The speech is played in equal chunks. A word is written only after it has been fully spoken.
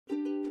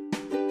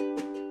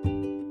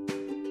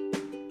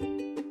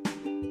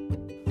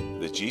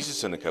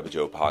Jesus and a Cup of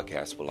Joe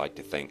podcast would like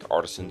to thank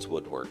Artisans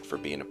Woodwork for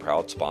being a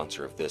proud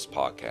sponsor of this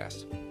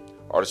podcast.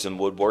 Artisan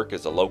Woodwork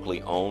is a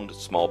locally owned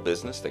small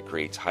business that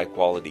creates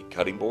high-quality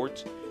cutting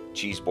boards,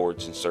 cheese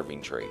boards, and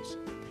serving trays.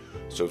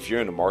 So if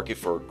you're in the market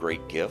for a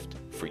great gift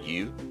for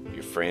you,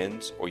 your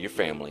friends, or your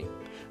family,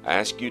 I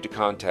ask you to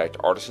contact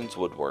Artisans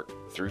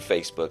Woodwork through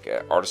Facebook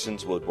at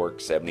Artisans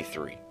Woodwork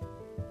 73.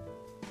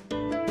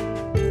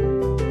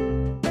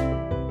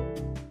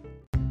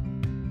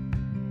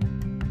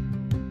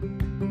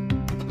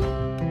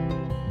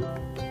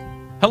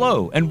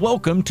 Hello, and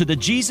welcome to the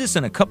Jesus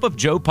and a Cup of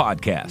Joe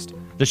podcast,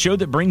 the show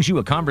that brings you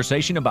a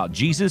conversation about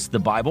Jesus, the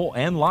Bible,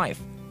 and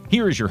life.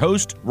 Here is your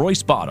host,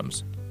 Royce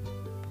Bottoms.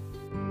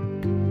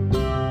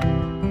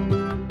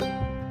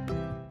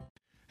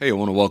 Hey, I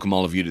want to welcome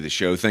all of you to the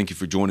show. Thank you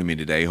for joining me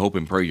today. Hope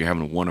and pray you're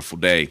having a wonderful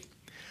day.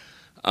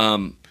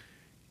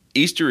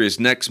 Easter is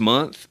next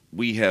month.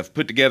 We have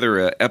put together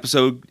an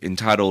episode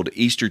entitled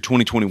Easter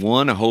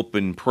 2021. I hope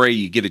and pray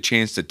you get a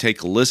chance to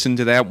take a listen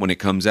to that when it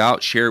comes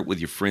out. Share it with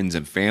your friends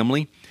and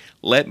family.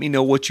 Let me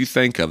know what you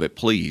think of it,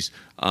 please.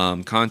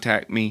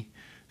 Contact me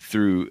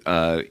through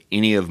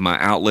any of my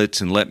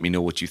outlets and let me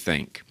know what you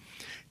think.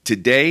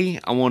 Today,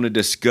 I want to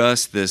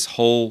discuss this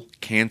whole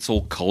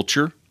cancel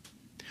culture.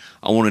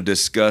 I want to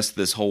discuss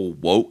this whole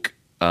woke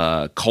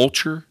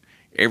culture,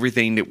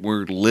 everything that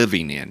we're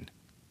living in,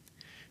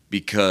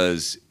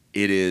 because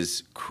it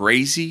is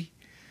crazy.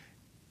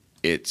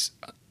 It's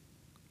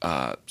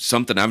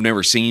something I've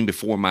never seen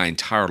before in my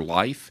entire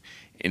life,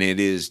 and it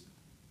is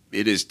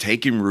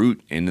taking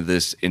root into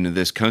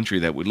this country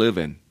that we live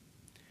in.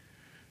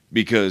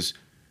 Because,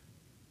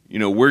 you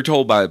know, we're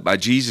told by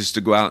Jesus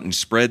to go out and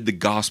spread the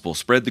gospel,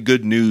 spread the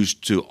good news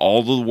to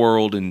all the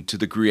world and to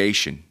the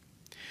creation.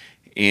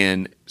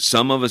 And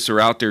some of us are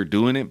out there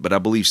doing it, but I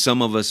believe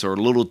some of us are a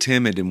little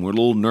timid and we're a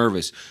little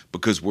nervous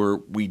because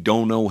we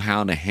don't know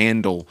how to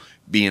handle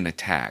being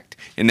attacked.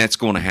 And that's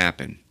going to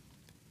happen.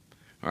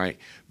 All right?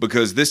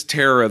 Because this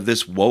terror of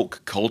this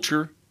woke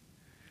culture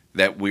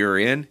that we're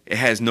in, it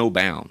has no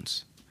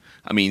bounds.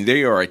 I mean,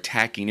 they are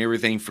attacking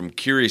everything from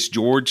Curious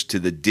George to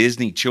the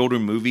Disney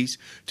children movies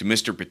to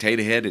Mr.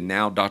 Potato Head and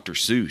now Dr.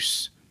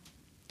 Seuss.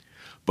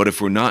 But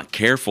if we're not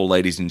careful,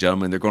 ladies and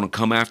gentlemen, they're going to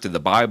come after the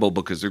Bible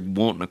because they're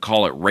wanting to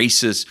call it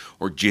racist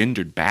or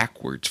gendered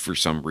backwards for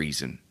some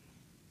reason.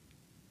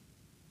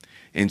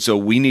 And so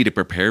we need to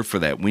prepare for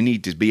that. We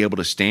need to be able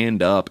to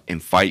stand up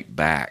and fight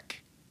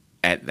back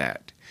at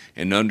that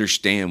and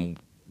understand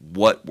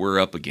what we're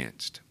up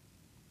against.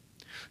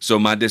 So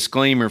my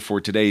disclaimer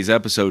for today's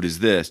episode is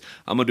this.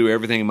 I'm going to do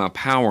everything in my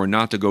power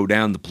not to go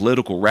down the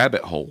political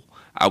rabbit hole.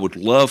 I would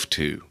love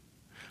to,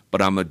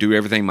 but I'm going to do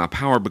everything in my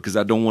power because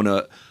I don't want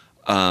to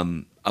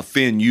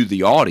offend you,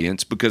 the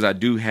audience, because I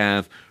do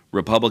have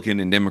Republican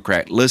and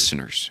Democrat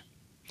listeners.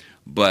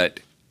 But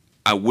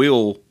I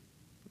will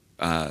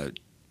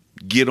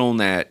get on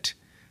that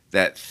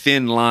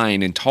thin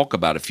line and talk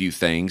about a few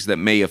things that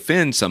may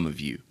offend some of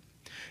you.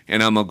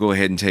 And I'm going to go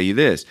ahead and tell you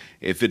this.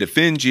 If it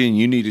offends you and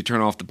you need to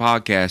turn off the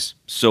podcast,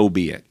 so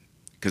be it.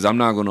 Because I'm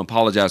not going to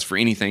apologize for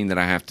anything that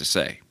I have to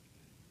say.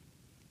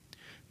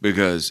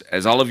 Because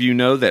as all of you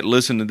know that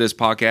listen to this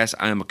podcast,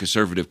 I am a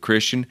conservative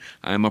Christian.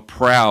 I am a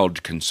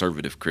proud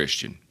conservative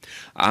Christian.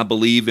 I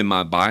believe in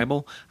my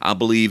Bible. I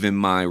believe in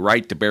my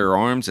right to bear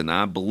arms. And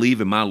I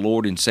believe in my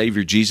Lord and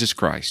Savior, Jesus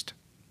Christ.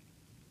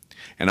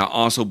 And I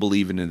also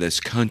believe in this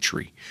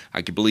country.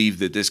 I can believe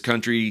that this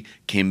country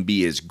can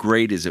be as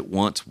great as it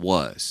once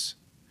was.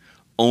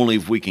 Only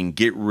if we can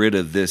get rid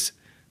of this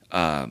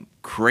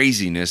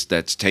craziness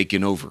that's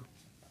taken over.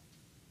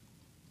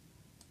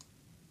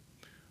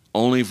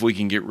 Only if we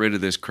can get rid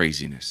of this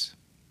craziness.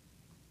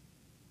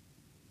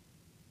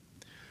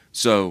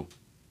 So,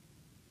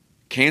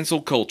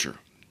 cancel culture.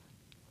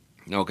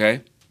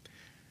 Okay?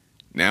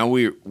 Now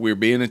we're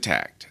being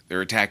attacked.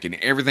 They're attacking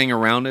everything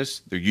around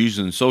us. They're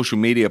using social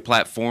media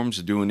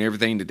platforms, doing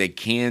everything that they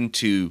can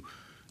to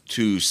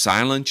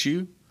silence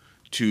you,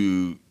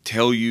 to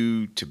tell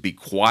you to be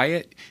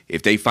quiet.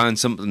 If they find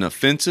something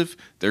offensive,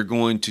 they're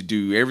going to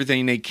do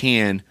everything they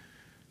can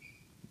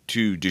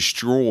to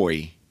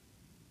destroy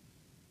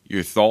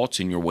your thoughts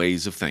and your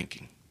ways of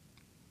thinking.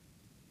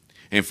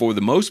 And for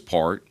the most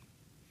part,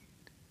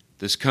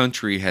 this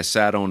country has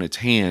sat on its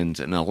hands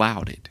and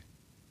allowed it.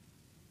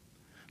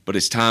 But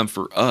it's time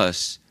for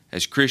us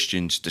as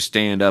Christians to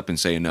stand up and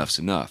say enough's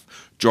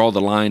enough. Draw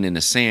the line in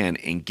the sand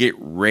and get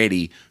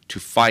ready to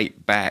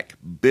fight back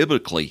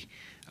biblically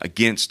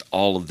against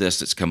all of this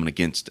that's coming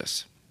against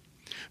us.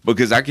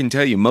 Because I can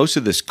tell you, most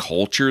of this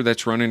culture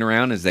that's running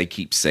around, as they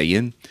keep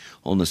saying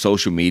on the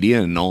social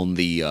media and on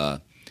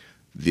the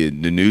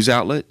news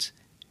outlets,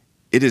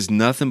 it is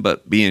nothing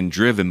but being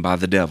driven by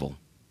the devil.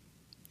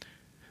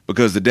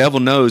 Because the devil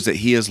knows that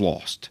he has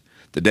lost.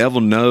 The devil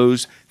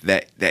knows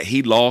that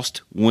he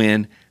lost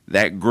when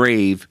that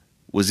grave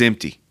was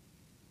empty.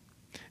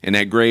 And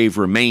that grave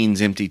remains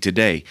empty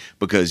today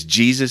because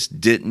Jesus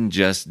didn't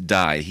just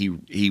die.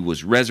 He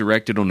was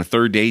resurrected on the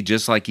third day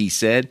just like he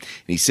said. And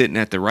he's sitting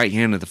at the right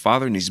hand of the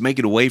Father and he's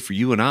making a way for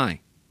you and I.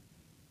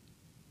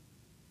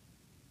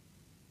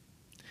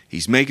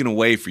 He's making a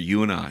way for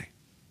you and I.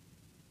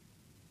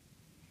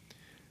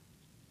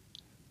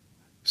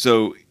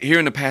 So here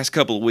in the past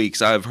couple of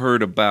weeks, I've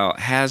heard about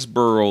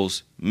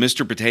Hasbro's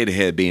Mr. Potato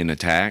Head being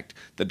attacked,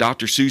 the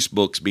Dr. Seuss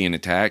books being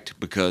attacked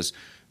because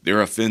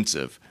they're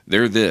offensive.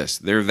 They're this,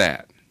 they're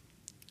that.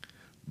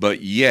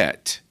 But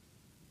yet,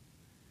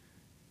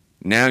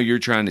 now you're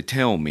trying to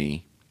tell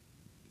me,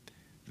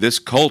 this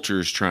culture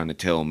is trying to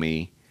tell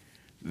me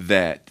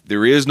that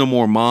there is no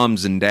more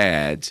moms and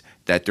dads,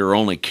 that they're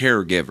only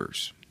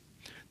caregivers,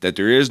 that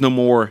there is no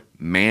more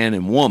man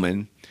and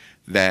woman,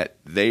 that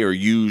they are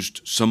used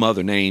some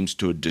other names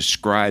to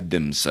describe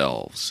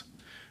themselves.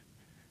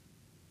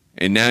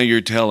 And now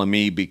you're telling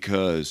me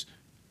because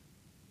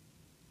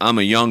I'm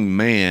a young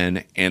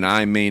man and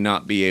I may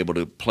not be able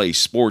to play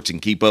sports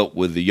and keep up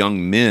with the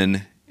young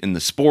men in the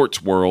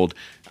sports world,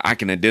 I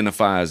can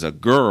identify as a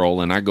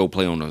girl and I go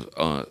play on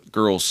a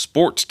girls'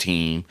 sports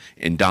team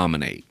and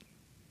dominate.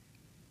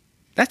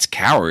 That's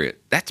coward.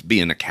 That's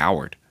being a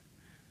coward.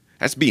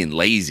 That's being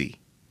lazy.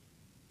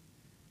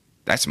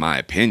 That's my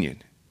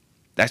opinion.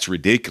 That's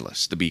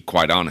ridiculous, to be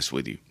quite honest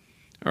with you.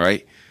 All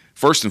right?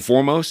 First and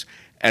foremost,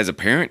 as a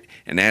parent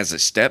and as a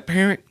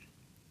step-parent,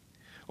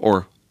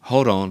 or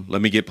hold on,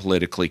 let me get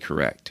politically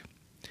correct.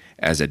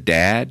 As a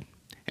dad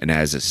and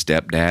as a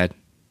stepdad,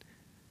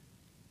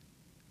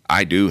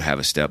 I do have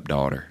a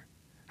stepdaughter.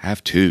 I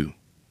have two.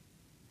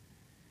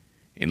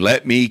 And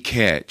let me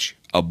catch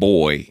a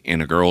boy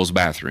in a girl's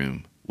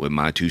bathroom when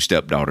my two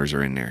stepdaughters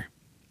are in there.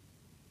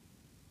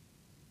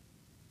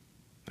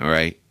 All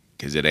right?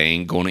 Because it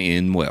ain't going to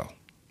end well.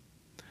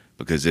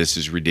 Because this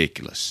is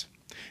ridiculous.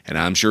 And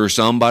I'm sure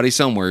somebody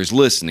somewhere is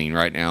listening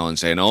right now and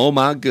saying, oh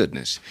my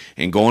goodness,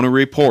 and going to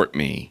report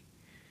me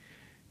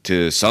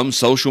to some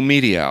social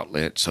media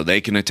outlet so they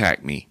can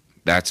attack me.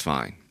 That's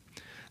fine.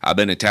 I've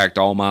been attacked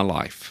all my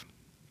life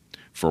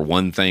for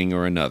one thing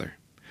or another.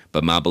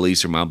 But my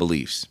beliefs are my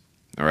beliefs.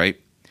 All right?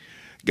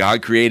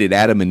 God created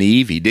Adam and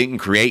Eve. He didn't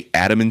create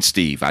Adam and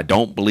Steve. I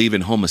don't believe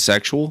in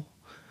homosexual.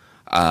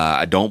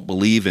 I don't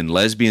believe in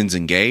lesbians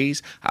and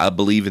gays. I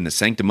believe in the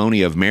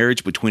sanctimony of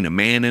marriage between a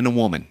man and a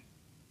woman.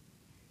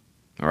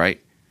 All right?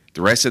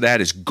 The rest of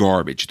that is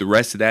garbage. The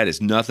rest of that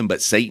is nothing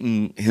but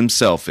Satan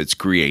himself has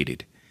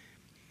created.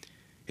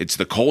 It's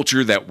the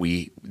culture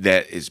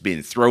that has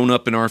been thrown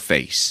up in our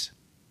face.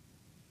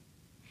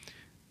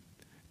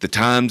 The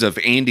times of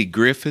Andy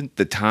Griffith,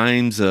 the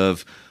times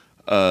of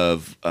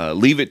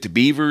Leave It to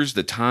Beavers,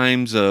 the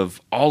times of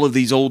all of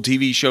these old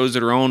TV shows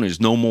that are on is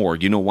no more.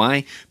 You know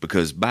why?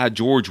 Because by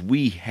George,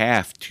 we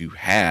have to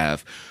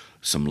have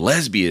some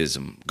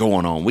lesbianism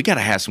going on. We got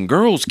to have some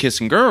girls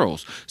kissing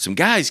girls, some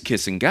guys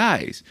kissing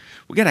guys.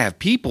 We got to have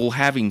people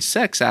having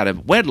sex out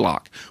of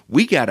wedlock.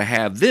 We got to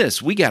have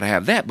this. We got to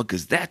have that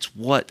because that's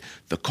what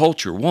the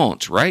culture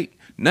wants, right?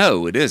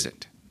 No, it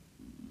isn't.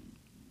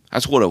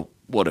 That's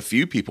what a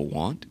few people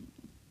want.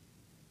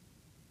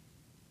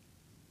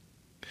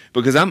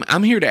 Because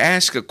I'm here to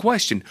ask a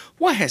question.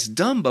 What has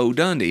Dumbo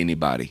done to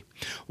anybody?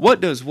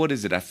 What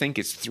is it? I think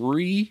it's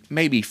 3,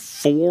 maybe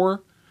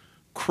 4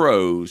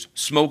 crows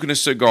smoking a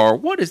cigar.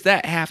 What does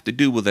that have to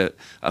do with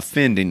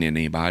offending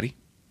anybody?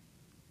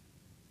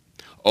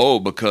 Oh,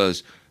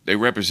 because they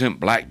represent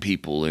black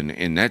people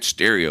and that's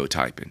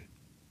stereotyping.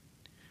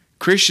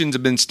 Christians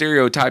have been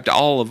stereotyped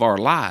all of our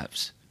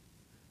lives.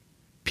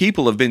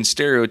 People have been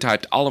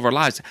stereotyped all of our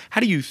lives. How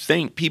do you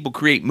think people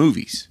create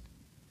movies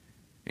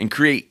and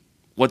create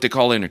what they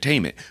call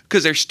entertainment?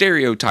 Because they're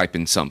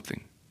stereotyping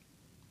something.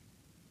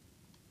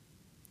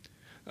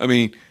 I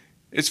mean,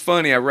 it's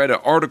funny. I read an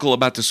article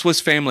about the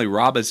Swiss Family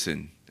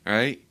Robinson,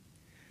 right?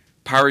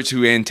 Pirates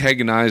who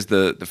antagonized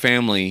the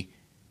family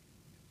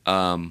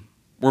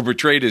were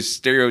portrayed as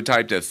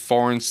stereotyped as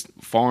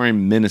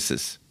foreign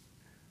menaces.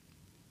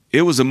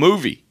 It was a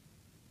movie.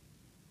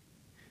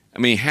 I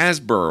mean,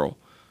 Hasbro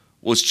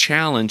was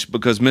challenged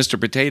because Mr.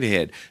 Potato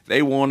Head,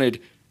 they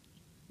wanted,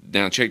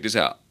 now check this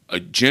out, a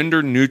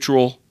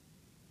gender-neutral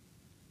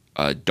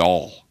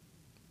doll.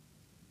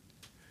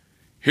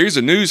 Here's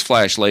a news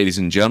flash, ladies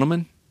and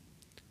gentlemen.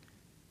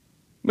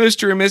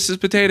 Mr. and Mrs.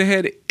 Potato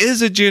Head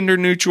is a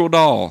gender-neutral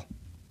doll.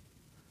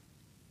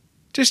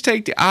 Just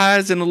take the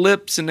eyes and the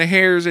lips and the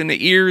hairs and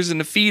the ears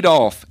and the feet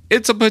off.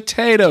 It's a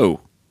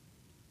potato.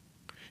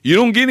 You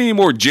don't get any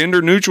more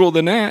gender-neutral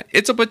than that.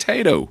 It's a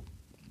potato.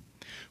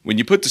 When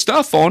you put the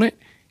stuff on it,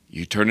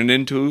 you turn it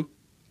into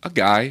a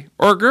guy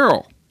or a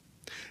girl.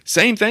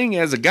 Same thing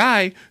as a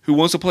guy who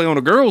wants to play on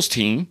a girl's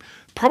team,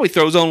 probably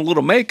throws on a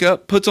little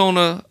makeup, puts on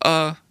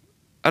a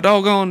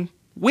doggone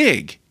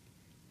wig,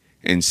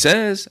 and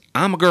says,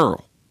 I'm a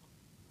girl.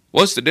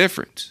 What's the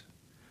difference?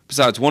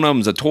 Besides, one of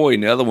them's a toy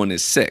and the other one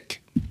is sick.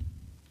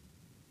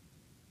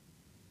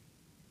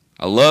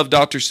 I love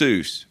Dr.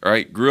 Seuss, all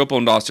right? Grew up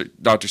on Dr.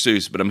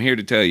 Seuss, but I'm here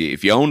to tell you,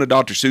 if you own a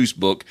Dr. Seuss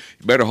book,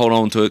 you better hold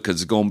on to it because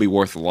it's going to be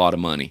worth a lot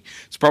of money.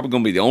 It's probably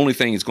going to be the only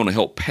thing that's going to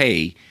help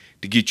pay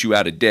to get you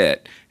out of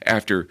debt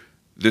after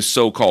this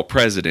so-called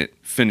president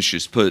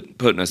finishes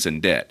putting us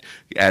in debt.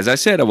 As I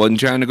said, I wasn't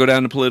trying to go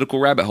down the political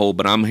rabbit hole,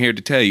 but I'm here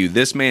to tell you,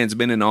 this man's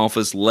been in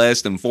office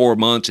less than 4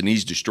 months, and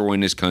he's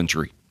destroying this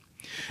country.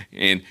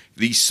 And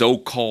these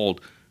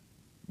so-called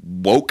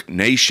woke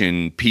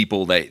nation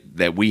people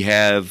that we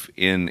have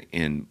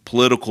in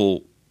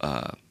political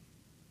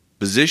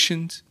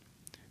positions,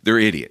 they're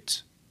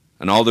idiots.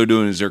 And all they're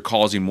doing is they're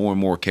causing more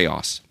and more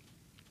chaos.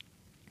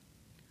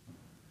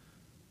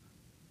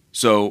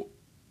 So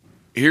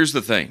here's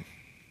the thing.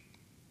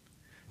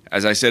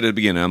 As I said at the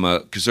beginning, I'm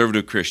a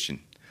conservative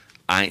Christian.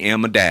 I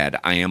am a dad.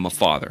 I am a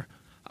father.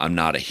 I'm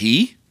not a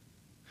he.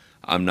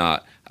 I'm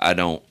not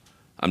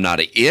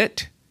a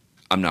it.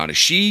 I'm not a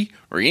she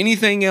or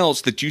anything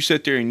else that you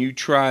sit there and you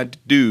try to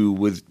do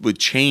with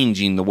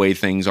changing the way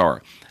things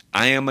are.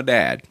 I am a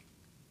dad.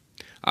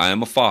 I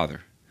am a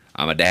father.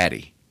 I'm a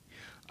daddy.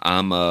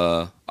 I'm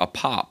a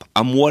pop.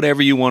 I'm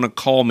whatever you want to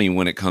call me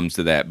when it comes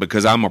to that,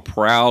 because I'm a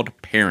proud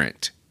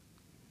parent.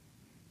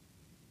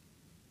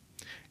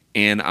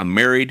 And I'm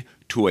married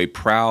to a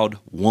proud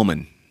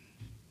woman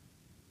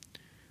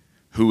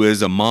who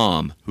is a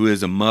mom, who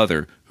is a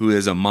mother, who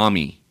is a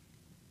mommy,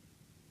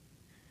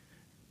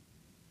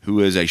 who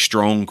is a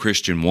strong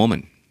Christian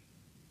woman.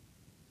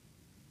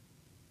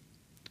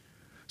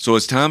 So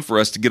it's time for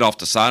us to get off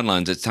the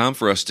sidelines. It's time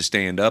for us to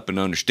stand up and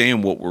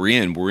understand what we're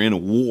in. We're in a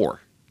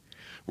war.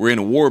 We're in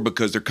a war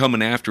because they're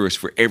coming after us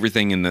for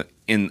everything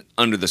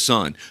under the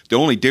sun. The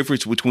only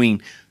difference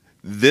between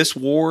this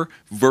war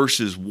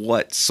versus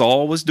what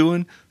Saul was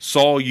doing,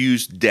 Saul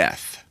used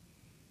death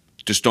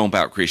to stomp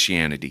out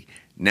Christianity.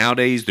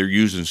 Nowadays, they're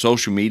using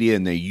social media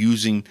and they're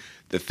using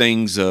the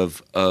things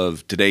of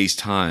today's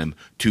time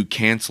to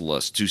cancel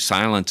us, to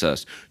silence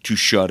us, to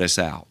shut us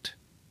out.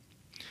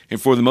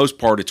 And for the most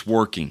part, it's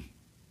working.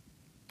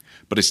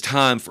 But it's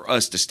time for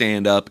us to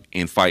stand up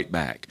and fight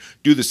back.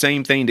 Do the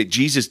same thing that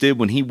Jesus did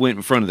when he went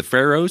in front of the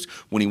Pharaohs,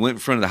 when he went in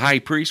front of the high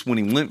priest, when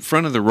he went in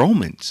front of the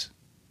Romans.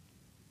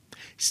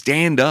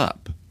 Stand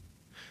up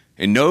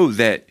and know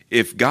that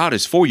if God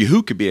is for you,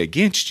 who could be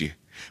against you?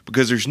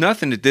 Because there's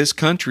nothing that this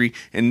country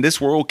and this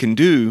world can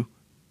do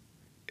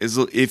is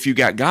if you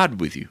got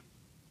God with you.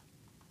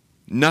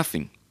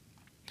 Nothing.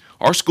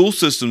 Our school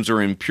systems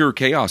are in pure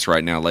chaos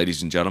right now,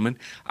 ladies and gentlemen.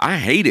 I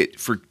hate it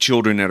for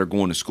children that are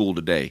going to school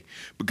today,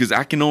 because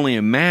I can only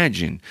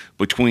imagine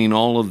between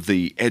all of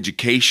the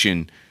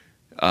education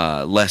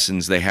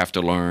lessons they have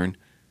to learn,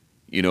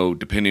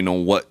 depending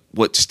on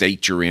what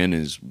state you're in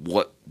is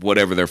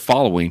whatever they're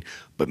following.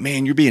 But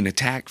man, you're being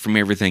attacked from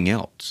everything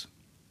else.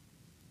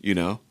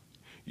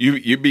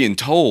 You're being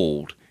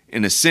told,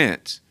 in a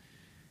sense,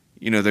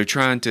 they're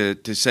trying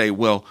to say,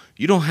 well,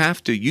 you don't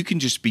have to, you can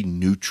just be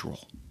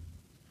neutral.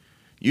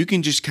 You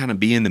can just kind of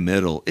be in the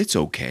middle. It's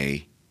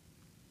okay.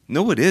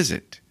 No, it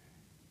isn't.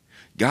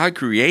 God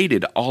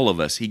created all of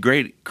us. He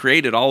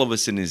created all of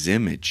us in his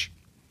image.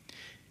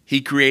 He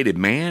created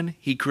man.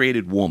 He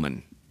created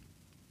woman.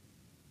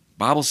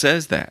 Bible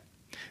says that.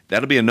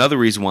 That'll be another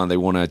reason why they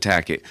want to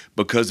attack it,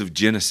 because of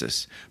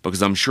Genesis.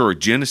 Because I'm sure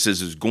Genesis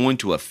is going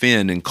to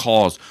offend and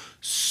cause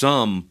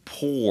some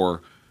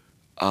poor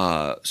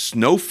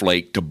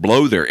snowflake to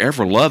blow their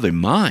ever-loving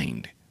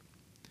mind.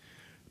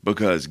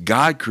 Because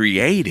God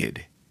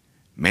created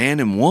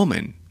man and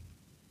woman,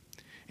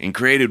 and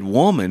created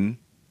woman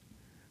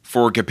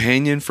for a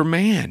companion for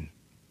man,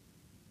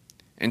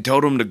 and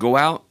told him to go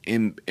out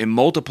and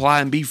multiply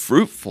and be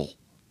fruitful.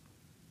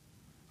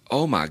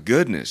 Oh my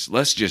goodness,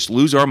 let's just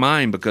lose our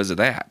mind because of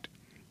that.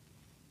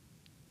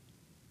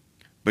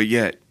 But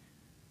yet,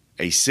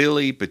 a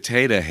silly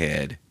potato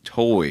head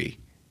toy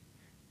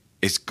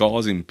is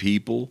causing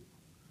people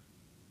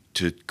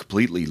to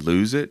completely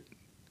lose it?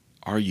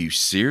 Are you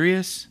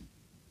serious?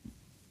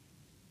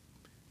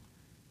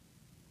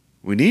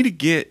 We need to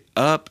get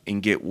up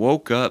and get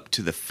woke up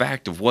to the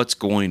fact of what's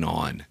going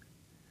on.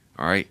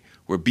 All right?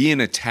 We're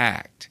being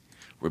attacked.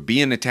 We're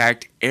being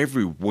attacked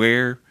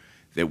everywhere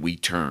that we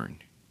turn.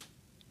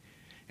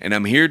 And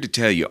I'm here to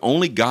tell you,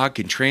 only God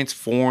can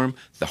transform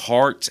the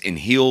hearts and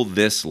heal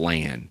this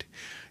land.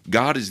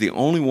 God is the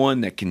only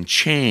one that can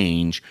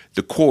change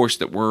the course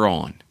that we're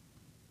on.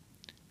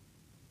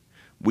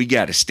 We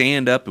got to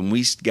stand up and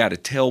we got to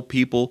tell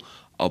people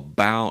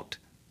about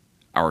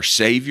our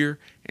Savior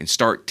and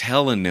start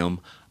telling them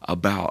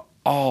about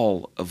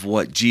all of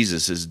what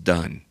Jesus has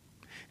done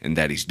and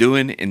that he's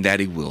doing and that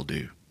he will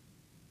do.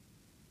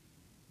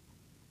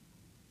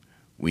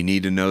 We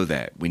need to know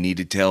that. We need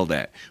to tell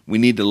that. We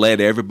need to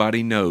let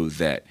everybody know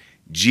that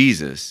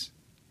Jesus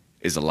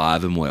is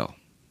alive and well.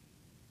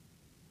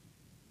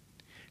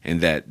 And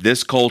that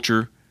this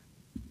culture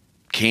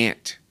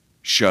can't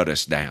shut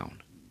us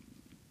down.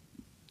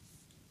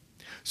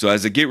 So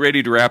as I get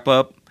ready to wrap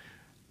up,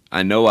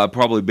 I know I've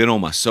probably been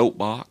on my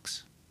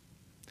soapbox,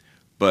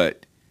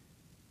 but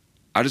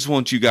I just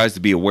want you guys to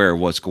be aware of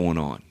what's going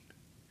on,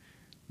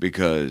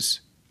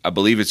 because I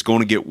believe it's going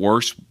to get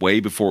worse way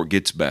before it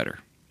gets better.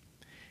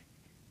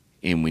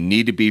 And we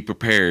need to be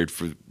prepared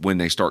for when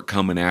they start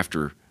coming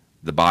after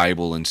the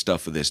Bible and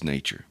stuff of this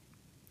nature.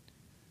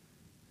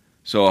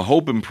 So I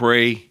hope and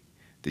pray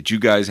that you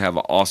guys have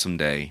an awesome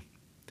day.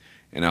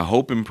 And I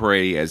hope and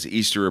pray as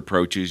Easter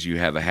approaches, you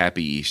have a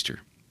happy Easter.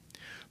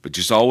 But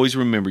just always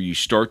remember, you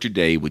start your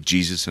day with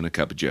Jesus and a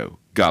cup of Joe.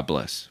 God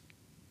bless.